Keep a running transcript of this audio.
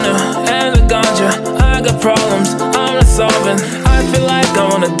I got problems, I'm not solving. I feel like I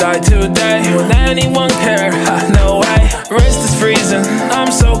wanna die today. Would anyone care? No way. Wrist is freezing,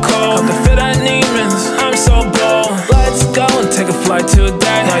 I'm so cold. The fit at Neiman's, I'm so bold. Let's go and take a flight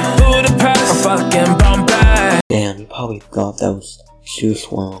today. Like Budapest, or fucking Bombay. Damn, you probably thought that was Juice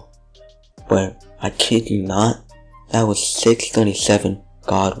WRLD, but I kid you not, that was 637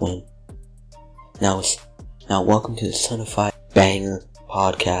 Godwin. Now welcome to the Certified Banger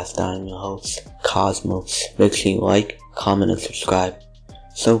Podcast. I'm your host, Cosmos. Make sure you like, comment, and subscribe.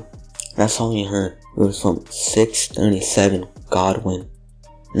 So, that song you heard, it was from 637 Godwin.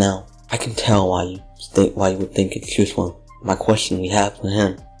 Now, I can tell why you would think it's Juice WRLD. My question we have for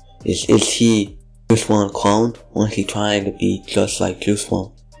him is he Juice WRLD clone, or is he trying to be just like Juice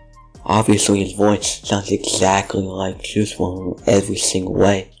WRLD? Obviously his voice sounds exactly like Juice WRLD in every single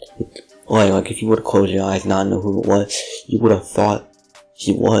way. Like if you were to close your eyes and not know who it was, you would have thought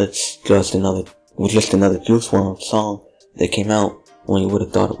he was just another Juice WRLD song that came out when you would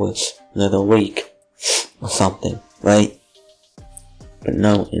have thought it was another week or something, right? But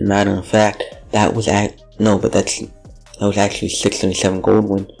no, in matter of fact, that was actually 637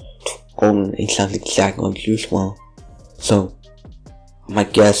 Godwin. It sounds exactly like Juice WRLD. So my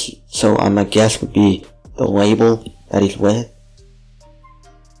guess would be the label that he's with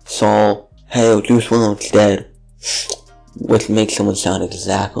saw, hey, Juice WRLD's dead, which makes someone sound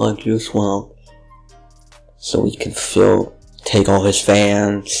exactly like Juice WRLD, so he can take all his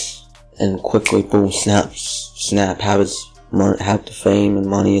fans and quickly boom, snap, have the fame and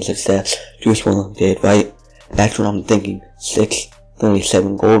money and success Juice WRLD did, right? That's what I'm thinking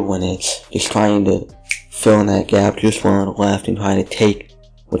 637 Godwin is, just trying to fill in that gap Juice WRLD left and trying to take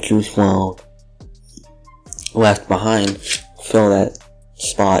what Juice WRLD left behind, fill that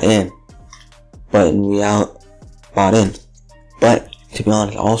spot in. But in reality, but to be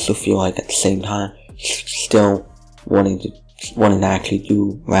honest, I also feel like at the same time, he's still wanting to actually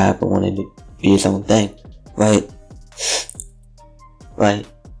do rap and wanting to be his own thing, right? But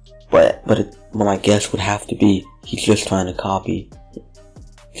my guess would have to be he's just trying to copy.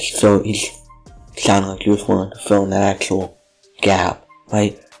 So he's sounding like Juice WRLD to fill in that actual gap,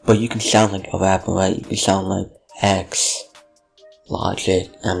 right? But you can sound like a rapper, right? You can sound like X, Logic,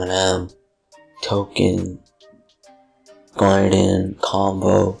 Eminem, Token, Garden,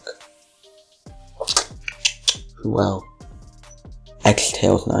 Convoke, who else?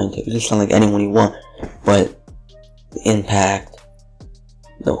 X-Tails, 9 You just sound like anyone you want, but the impact,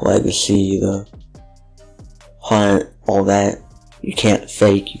 the legacy, the heart, all that, you can't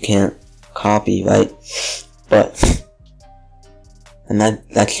fake, you can't copy, right? But, and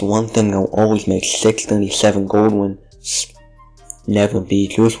that's one thing that will always make 637 Godwin never be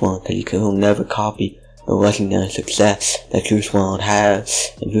Juice WRLD, because he'll never copy the legendary success that Juice WRLD has,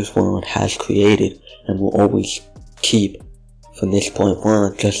 and Juice WRLD has created, and will always keep from this point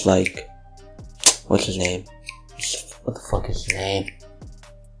on, just like, what's his name? What the fuck is his name?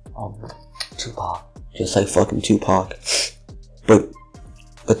 Tupac. Just like fucking Tupac. But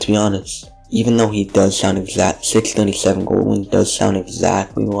to be honest, even though he does sound 637 Godwin does sound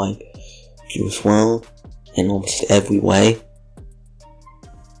exactly like Juice WRLD in almost every way,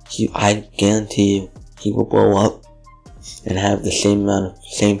 I guarantee you, he will blow up and have the same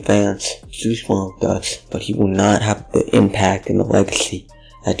fans Juice WRLD does, but he will not have the impact and the legacy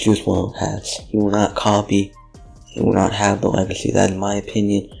that Juice WRLD has. He will not copy, he will not have the legacy. That, in my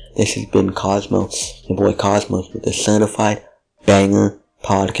opinion, this has been Cosmos, your boy Cosmos, with the Certified Banger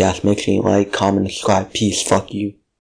Podcast. Make sure you like, comment, subscribe. Peace. Fuck you.